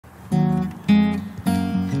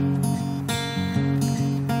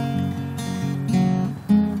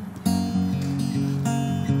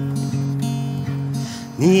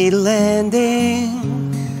Needle and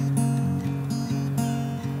ink,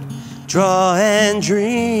 draw and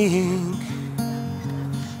drink,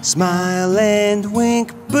 smile and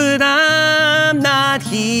wink, but I'm not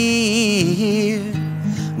here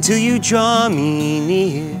until you draw me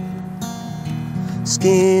near.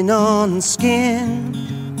 Skin on skin,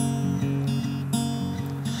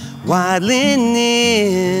 white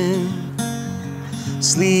linen,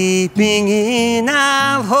 sleeping in,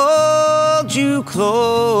 I'll hold you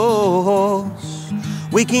close.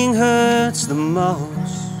 Waking hurts the most,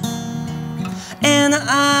 and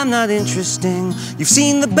I'm not interesting. You've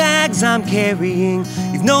seen the bags I'm carrying,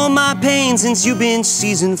 you've known my pain since you've been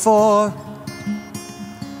season 4.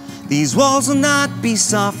 These walls will not be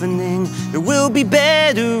softening, there will be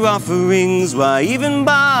better offerings. Why even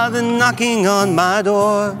bother knocking on my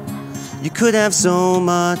door? You could have so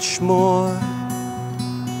much more.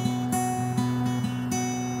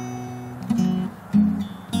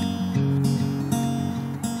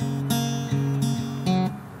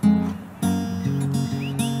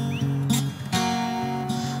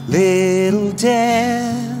 Little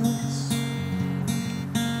deaths,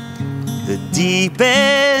 the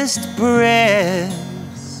deepest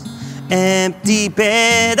breaths, empty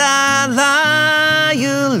bed, I lie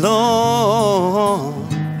alone.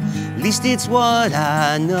 At least it's what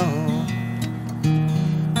I know.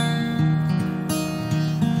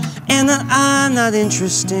 And I'm not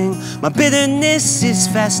interesting, my bitterness is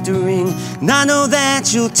festering, and I know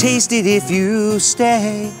that you'll taste it if you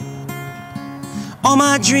stay. All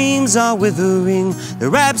my dreams are withering,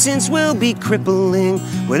 their absence will be crippling.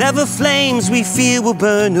 Whatever flames we feel will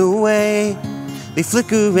burn away. They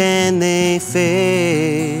flicker and they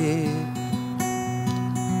fade.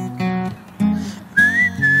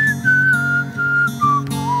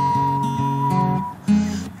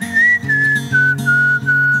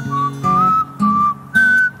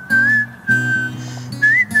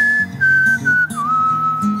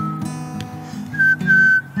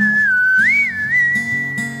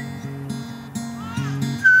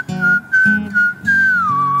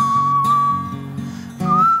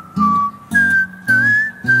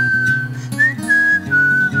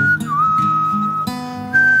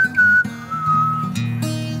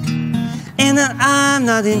 And I'm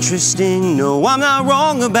not interesting, no, I'm not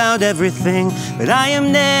wrong about everything, but I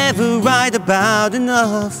am never right about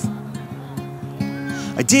enough.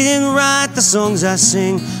 I didn't write the songs I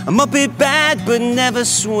sing, I'm a bit bad but never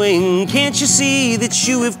swing. Can't you see that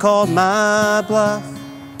you have called my bluff?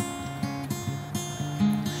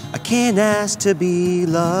 I can't ask to be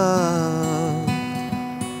loved.